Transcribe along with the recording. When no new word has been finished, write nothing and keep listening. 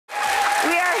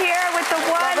the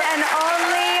one and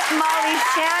only Molly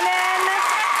Shannon.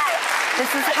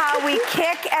 This is how we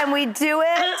kick and we do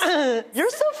it. You're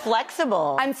so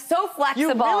flexible. I'm so flexible.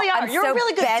 You really are. You're so a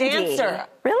really good bendy. dancer.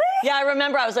 Really? Yeah, I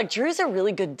remember. I was like, Drew's a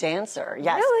really good dancer.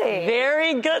 Yes. Really?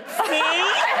 Very good. See?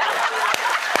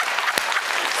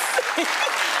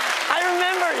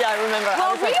 I remember.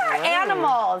 Well, we like, are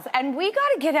animals, and we got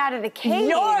to get out of the cage.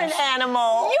 You're an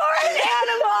animal. You're an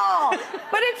animal.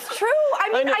 But it's true. I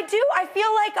mean, I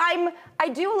feel like I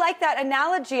do like that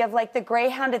analogy of like the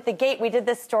greyhound at the gate. We did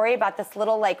this story about this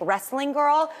little like wrestling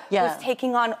girl who was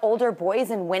taking on older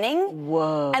boys and winning.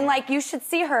 Whoa. And like, you should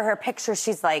see her picture.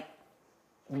 She's like,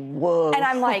 whoa. And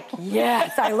I'm like,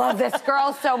 yes, I love this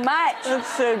girl so much.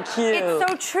 That's so cute. It's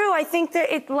so true. I think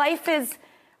that life is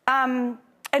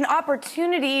an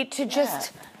opportunity to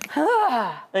just...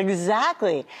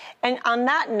 Exactly. And on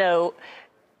that note,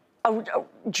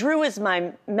 Drew is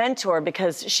my mentor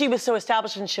because she was so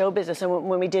established in show business. And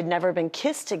when we did Never Been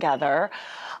Kissed together,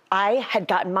 I had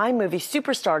gotten my movie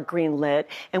Superstar greenlit,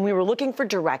 and we were looking for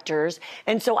directors.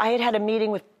 And so I had a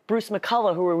meeting with Bruce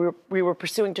McCullough, who we were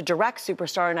pursuing to direct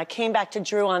Superstar. And I came back to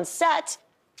Drew on set,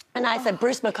 and I said,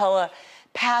 Bruce McCullough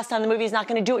passed on the movie, he's not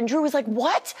going to do it. And Drew was like,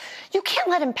 what? You can't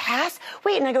let him pass.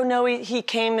 Wait, and I go, no, he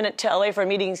came to LA for a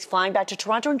meeting, he's flying back to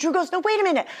Toronto. And Drew goes, no, wait a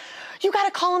minute. You got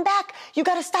to call him back. You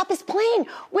got to stop his plane.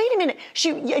 Wait a minute.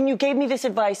 And you gave me this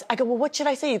advice. I go, well, what should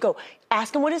I say? You go,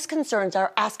 ask him what his concerns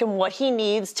are. Ask him what he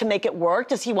needs to make it work.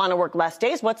 Does he want to work less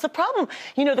days? What's the problem?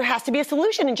 You know, there has to be a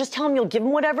solution. And just tell him you'll give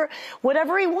him whatever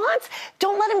he wants.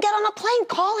 Don't let him get on a plane.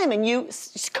 Call him. And you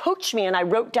coached me, and I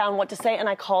wrote down what to say, and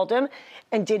I called him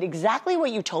and did exactly what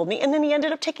you told me. And then he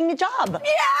ended up taking the job.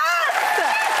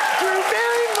 Yes! Drew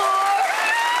Barrymore.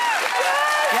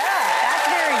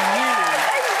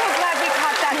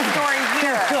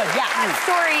 That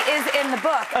story is in the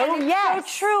book. Oh, and it's yes.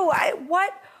 so true.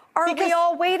 What are we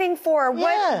all waiting for?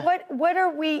 Yeah. What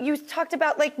are we? You talked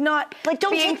about like not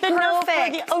don't being take the no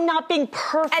perfect. for the not being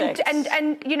perfect.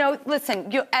 And you know,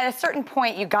 listen. At a certain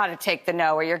point, you got to take the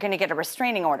no, or you're going to get a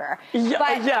restraining order. Yeah,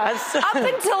 but yes. up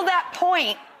until that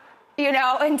point, you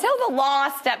know, until the law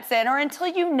steps in, or until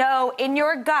you know in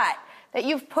your gut that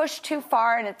you've pushed too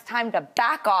far and it's time to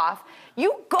back off,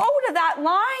 you go to that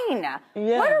line.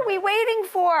 Yeah. What are we waiting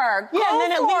for? Yeah, go and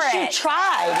then at least you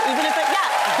tried, even if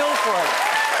go for it.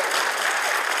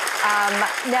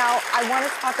 Now, I want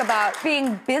to talk about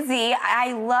being busy.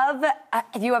 I love,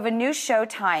 you have a new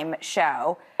Showtime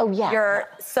show. Oh, yeah. You're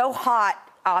so hot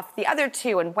off the other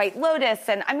two, and White Lotus,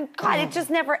 and I mean, God, it just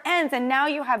never ends. And now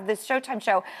you have this Showtime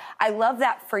show. I love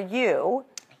that for you.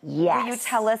 Yes. Will you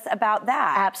tell us about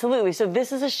that? Absolutely. So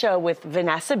this is a show with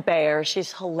Vanessa Bayer.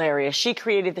 She's hilarious. She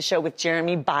created the show with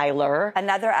Jeremy Byler.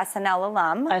 Another SNL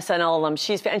alum. SNL alum.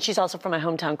 She's also from my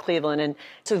hometown, Cleveland. And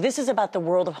so this is about the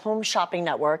world of Home Shopping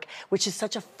Network, which is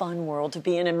such a fun world to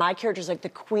be in. And my character's like the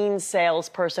queen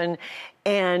salesperson.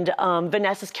 And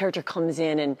Vanessa's character comes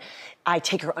in, and I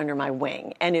take her under my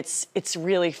wing. And it's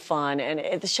really fun.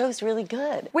 And the show's really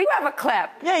good. We have a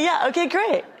clip. Yeah. Okay,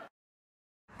 great.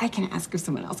 I can ask if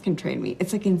someone else can train me.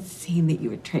 It's like insane that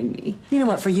you would train me. You know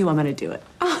what? For you, I'm going to do it.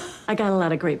 I got a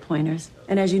lot of great pointers.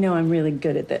 And as you know, I'm really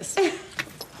good at this.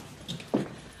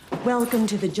 Welcome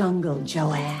to the jungle,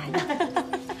 Joanne.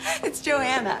 It's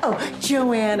Joanna. Oh,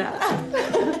 Joanna.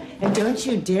 And don't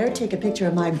you dare take a picture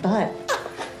of my butt.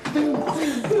 So funny.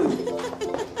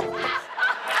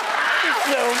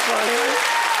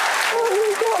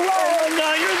 Oh,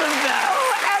 no, you're the best.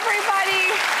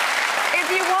 If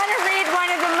you want to read one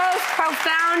of the most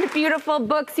profound, beautiful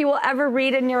books you will ever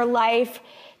read in your life,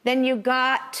 then you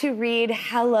got to read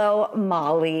Hello,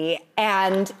 Molly.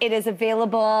 And it is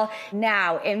available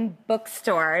now in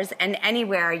bookstores and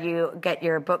anywhere you get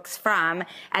your books from.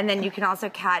 And then you can also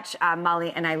catch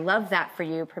Molly and I Love That For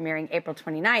You, premiering April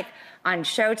 29th on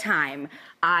Showtime.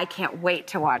 I can't wait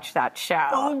to watch that show.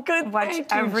 Oh, good. Watch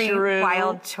Thank you, every Drew.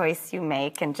 wild choice you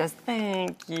make and just...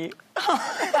 Thank you.